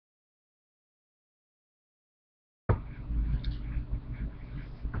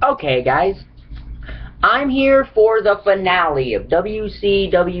Okay, guys, I'm here for the finale of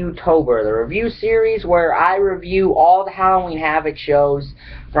WCWtober, the review series where I review all the Halloween Havoc shows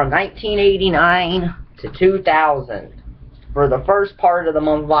from 1989 to 2000 for the first part of the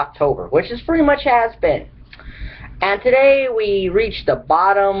month of October, which is pretty much has been. And today we reach the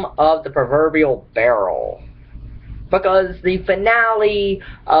bottom of the proverbial barrel, because the finale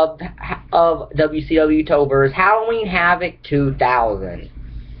of WCWtober is Halloween Havoc 2000.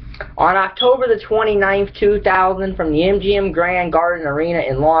 On October the 29th, 2000, from the MGM Grand Garden Arena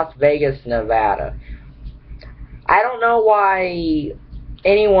in Las Vegas, Nevada. I don't know why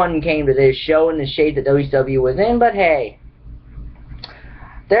anyone came to this show in the shade that WCW was in, but hey.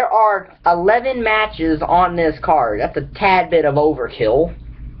 There are 11 matches on this card. That's a tad bit of overkill.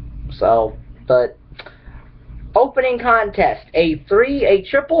 But opening contest, a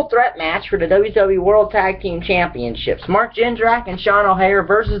triple threat match for the WWE World Tag Team Championships. Mark Jindrak and Shawn O'Hare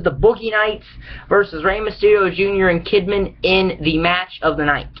versus the Boogie Knights versus Rey Mysterio Jr. and Kidman in the match of the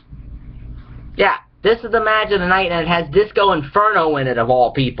night. Yeah, this is the match of the night, and it has Disco Inferno in it, of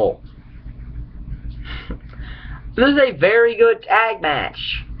all people. This is a very good tag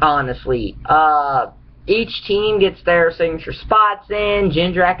match, honestly. Each team gets their signature spots in.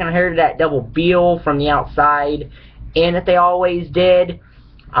 Jindrak and O'Hare did that double Beal from the outside in that they always did.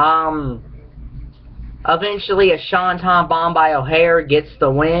 Eventually, a Shawn Tom bomb by O'Hare gets the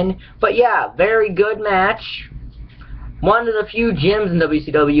win. But yeah, very good match. One of the few gems in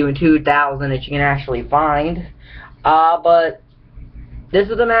WCW in 2000 that you can actually find. But this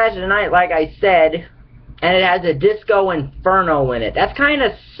is the match of the night, like I said. And it has a Disco Inferno in it. That's kind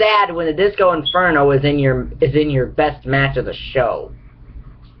of sad when the Disco Inferno is in your best match of the show.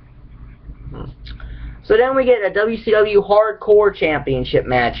 So then we get a WCW Hardcore Championship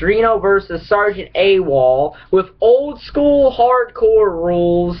match. Reno versus Sergeant AWOL with old school hardcore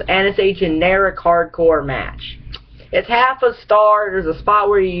rules, and it's a generic hardcore match. It's half a star. There's a spot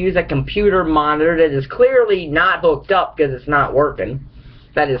where you use a computer monitor that is clearly not hooked up because it's not working.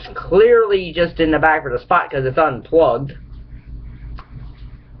 That is clearly just in the back of the spot because it's unplugged.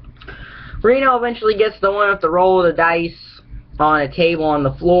 Reno eventually gets the win with the roll of the dice on a table on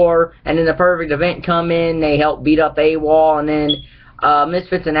the floor, and then the Perfect Event come in. They help beat up AWOL, and then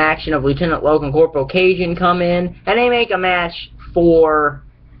Misfits in Action of Lieutenant Logan and Corporal Cajun come in, and they make a match for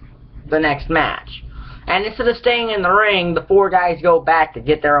the next match. And instead of staying in the ring, the four guys go back to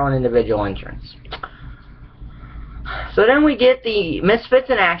get their own individual entrance. So then we get the Misfits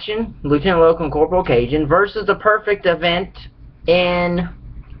in Action, Lieutenant Logan and Corporal Cajun, versus the Perfect Event in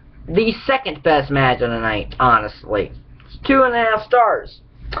the second best match of the night, honestly. It's 2.5 stars.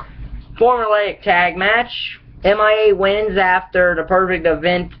 Formulaic tag match. MIA wins after the Perfect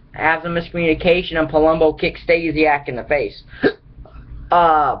Event has a miscommunication and Palumbo kicks Stasiak in the face.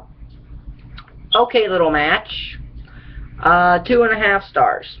 Okay little match. 2.5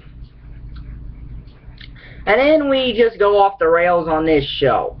 stars. And then we just go off the rails on this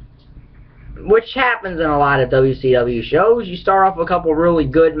show, which happens in a lot of WCW shows. You start off with a couple really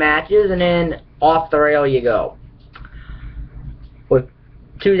good matches, and then off the rail you go. With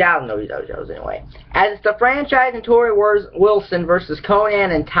 2000 WCW shows, anyway. As it's the franchise and Torrie Wilson versus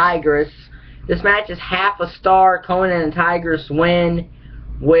Konnan and Tygress, this match is half a star. Konnan and Tygress win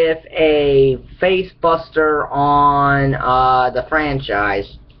with a face buster on the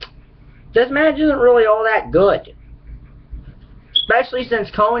franchise. This match isn't really all that good, especially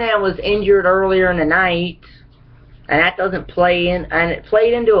since Konnan was injured earlier in the night, and that doesn't play in, and it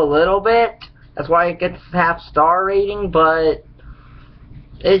played into a little bit. That's why it gets half star rating, but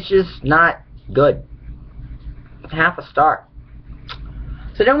it's just not good. Half a star.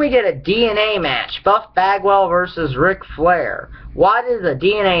 So then we get a DNA match, Buff Bagwell versus Ric Flair. What is a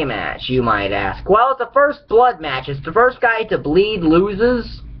DNA match, you might ask? Well, it's a first blood match. It's the first guy to bleed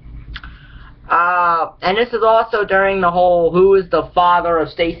loses. And this is also during the whole who is the father of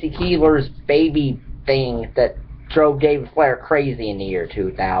Stacy Keibler's baby thing that drove David Flair crazy in the year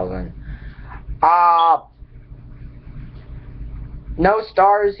 2000. No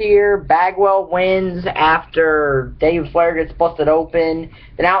stars here. Bagwell wins after David Flair gets busted open.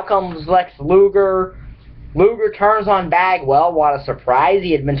 Then out comes Lex Luger. Luger turns on Bagwell. What a surprise.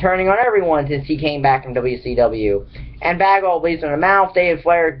 He had been turning on everyone since he came back from WCW. And Bagwell bleeds in the mouth. David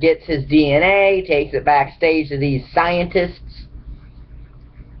Flair gets his DNA, takes it backstage to these scientists.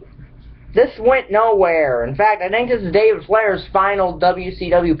 This went nowhere. In fact, I think this is David Flair's final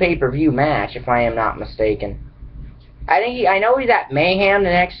WCW pay-per-view match, if I am not mistaken. I know he's at Mayhem the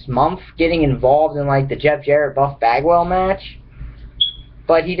next month, getting involved in like the Jeff Jarrett Buff Bagwell match,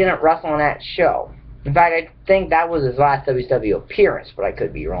 but he didn't wrestle on that show. In fact, I think that was his last WCW appearance, but I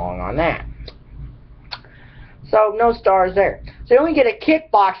could be wrong on that. So, no stars there. So then we get a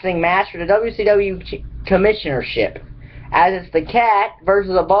kickboxing match for the WCW Commisonership, as it's the Cat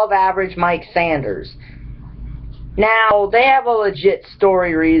versus above average Mike Sanders. Now, they have a legit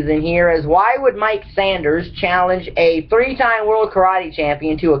story reason here, as why would Mike Sanders challenge a 3-time World Karate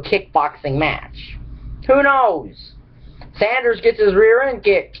Champion to a kickboxing match? Who knows? Sanders gets his rear end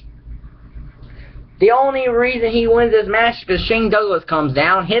kicked. The only reason he wins this match is because Shane Douglas comes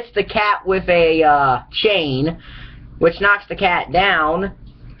down, hits the Cat with a chain, which knocks the Cat down.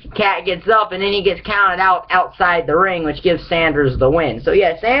 Cat gets up, and then he gets counted out outside the ring, which gives Sanders the win. So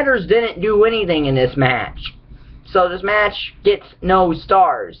yeah, Sanders didn't do anything in this match. So this match gets no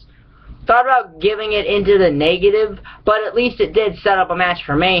stars. Thought about giving it into the negative, but at least it did set up a match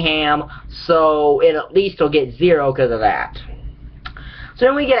for Mayhem, so it at least will get 0 because of that. So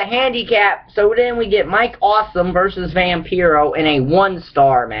then we get a handicap, so then we get Mike Awesome versus Vampiro in a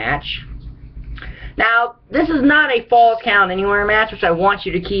 1-star match. Now, this is not a Falls Count Anywhere match, which I want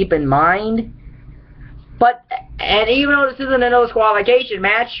you to keep in mind. And even though this isn't a no disqualification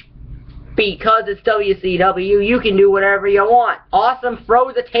match, because it's WCW, you can do whatever you want. Awesome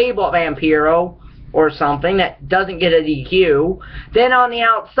throws a table at Vampiro or something that doesn't get a DQ. Then on the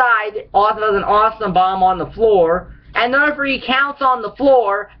outside, Awesome does an awesome bomb on the floor. And the referee counts on the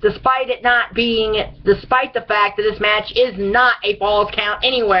floor, despite the fact that this match is not a Falls Count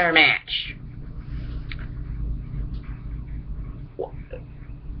Anywhere match.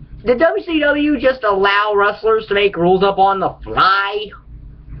 Did WCW just allow wrestlers to make rules up on the fly?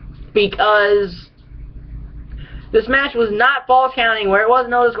 Because this match was not Falls Count Anywhere, it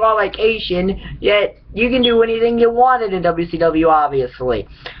wasn't no disqualification, yet you can do anything you wanted in WCW, obviously.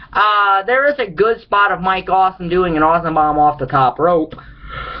 There is a good spot of Mike Awesome doing an awesome bomb off the top rope,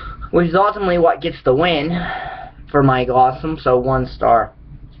 which is ultimately what gets the win for Mike Awesome, so 1 star.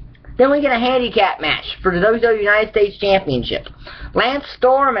 Then we get a handicap match for the WCW United States Championship. Lance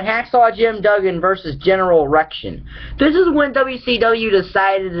Storm and Hacksaw Jim Duggan versus General Erection. This is when WCW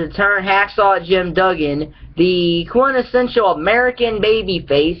decided to turn Hacksaw Jim Duggan, the quintessential American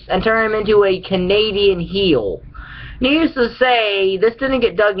babyface, and turn him into a Canadian heel. Needless to say, this didn't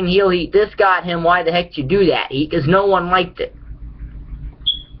get Duggan heel heat. This got him why the heck did you do that heat, because no one liked it.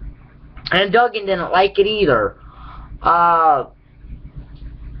 And Duggan didn't like it either.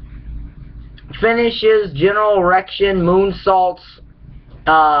 Finishes General Erection, moonsaults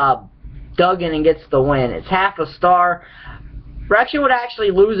Duggan, and gets the win. It's half a star. Erection would actually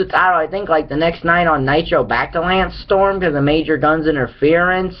lose its title, I think, like the next night on Nitro back to Lance Storm because of Major Gunn's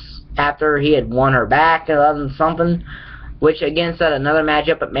interference after he had won her back and something, which again set another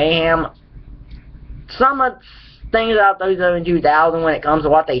matchup at Mayhem. Some of things about WCW 2000 when it comes to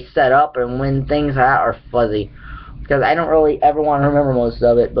what they set up and when things are fuzzy, because I don't really ever want to remember most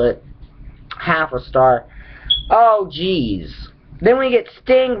of it, but half a star. Oh, jeez. Then we get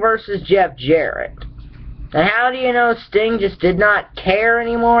Sting versus Jeff Jarrett. And how do you know Sting just did not care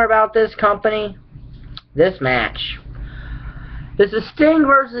anymore about this company? This match. This is Sting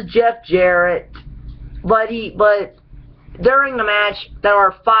versus Jeff Jarrett, but during the match, there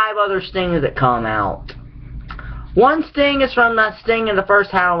are 5 other Stings that come out. One Sting is from the Sting in the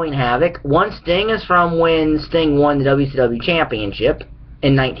first Halloween Havoc. One Sting is from when Sting won the WCW Championship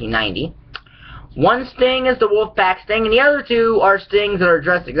in 1990. One Sting is the Wolfpack Sting, and the other 2 are Stings that are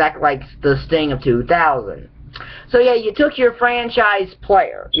dressed exactly like the Sting of 2000. So yeah, you took your franchise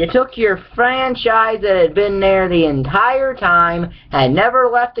player. You took your franchise that had been there the entire time, and never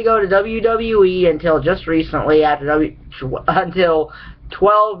left to go to WWE until just recently, until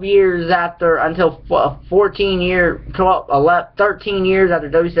 12 years after, until 13 years after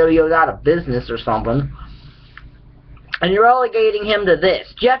WCW was out of business or something. And you're relegating him to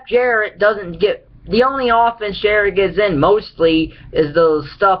this. Jeff Jarrett doesn't get... The only offense Jarrett gets in mostly is the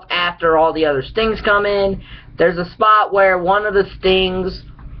stuff after all the other Stings come in. There's a spot where one of the Stings,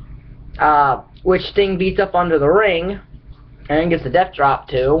 which Sting beats up under the ring, and then gets a death drop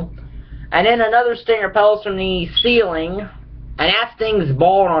too. And then another Sting repels from the ceiling, and that Sting's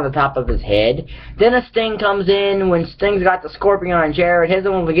bald on the top of his head. Then a Sting comes in when Sting's got the Scorpion on Jarrett, hits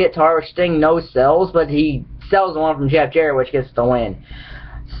him with a guitar, which Sting no-sells, but he sells the one from Jeff Jarrett, which gets the win.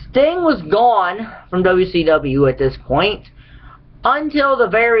 Sting was gone from WCW at this point until the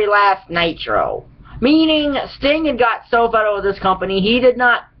very last Nitro. Meaning, Sting had got so fed up with this company, he did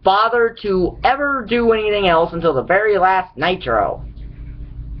not bother to ever do anything else until the very last Nitro.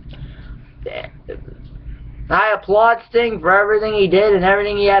 I applaud Sting for everything he did and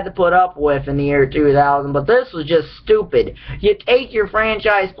everything he had to put up with in the year 2000, but this was just stupid. You take your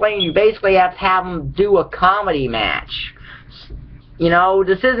franchise player and you basically have to have him do a comedy match. You know,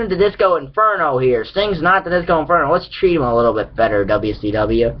 this isn't the Disco Inferno here. Sting's not the Disco Inferno. Let's treat him a little bit better,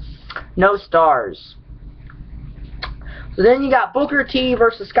 WCW. No stars. So then you got Booker T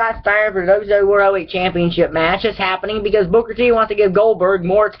versus Scott Steiner for the WCW World Heavyweight Championship match. It's happening because Booker T wants to give Goldberg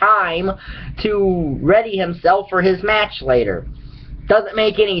more time to ready himself for his match later. Doesn't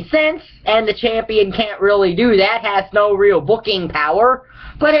make any sense, and the champion can't really do that, has no real booking power.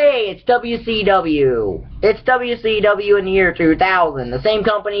 But hey, it's WCW. It's WCW in the year 2000, the same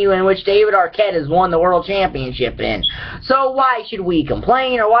company in which David Arquette has won the World Championship in. So why should we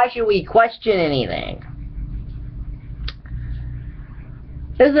complain, or why should we question anything?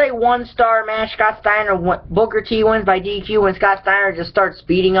 This is a one-star match. Scott Steiner, Booker T wins by DQ when Scott Steiner just starts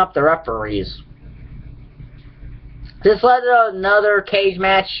beating up the referees. This led to another cage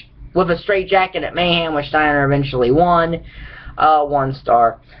match with a straitjacket at Mayhem, which Steiner eventually won. 1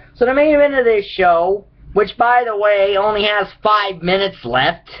 star. So the main event of this show, which by the way only has 5 minutes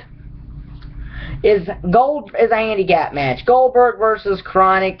left, is a handicap match. Goldberg versus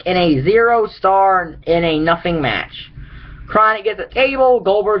Chronic in a 0 star in a nothing match. Chronic gets a table,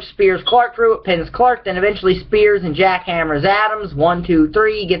 Goldberg spears Clark through it, pins Clark, then eventually spears and jackhammers Adams. 1, 2,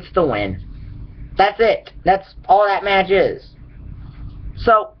 3, gets the win. That's it. That's all that match is.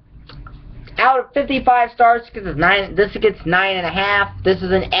 So, out of 55 stars, this gets 9.5. This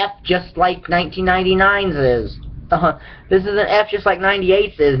is an F just like 1999's is. This is an F just like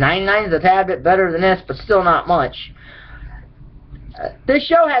 98's is. 99 is a tad bit better than this, but still not much. This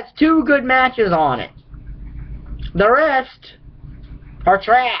show has 2 good matches on it. The rest are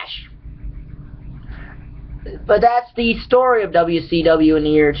trash. But that's the story of WCW in the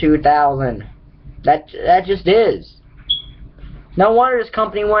year 2000. That just is. No wonder this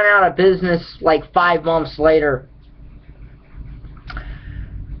company went out of business like 5 months later.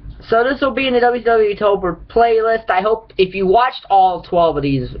 So this will be in the WCWtober playlist. I hope if you watched all 12 of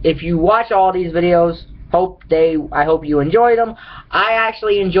these, if you watch all these videos, I hope you enjoyed them. I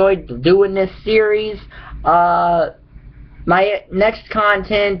actually enjoyed doing this series. My next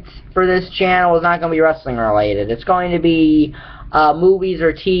content for this channel is not going to be wrestling related. It's going to be movies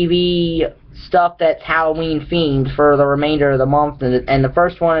or TV stuff that's Halloween themed for the remainder of the month, and the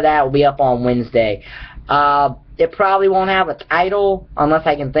first one of that will be up on Wednesday. It probably won't have a title unless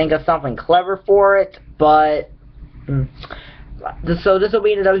I can think of something clever for it, but so this will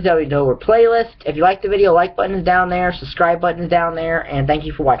be in the WCWtober playlist. If you like the video, like button is down there, subscribe button is down there, and thank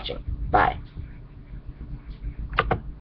you for watching. Bye.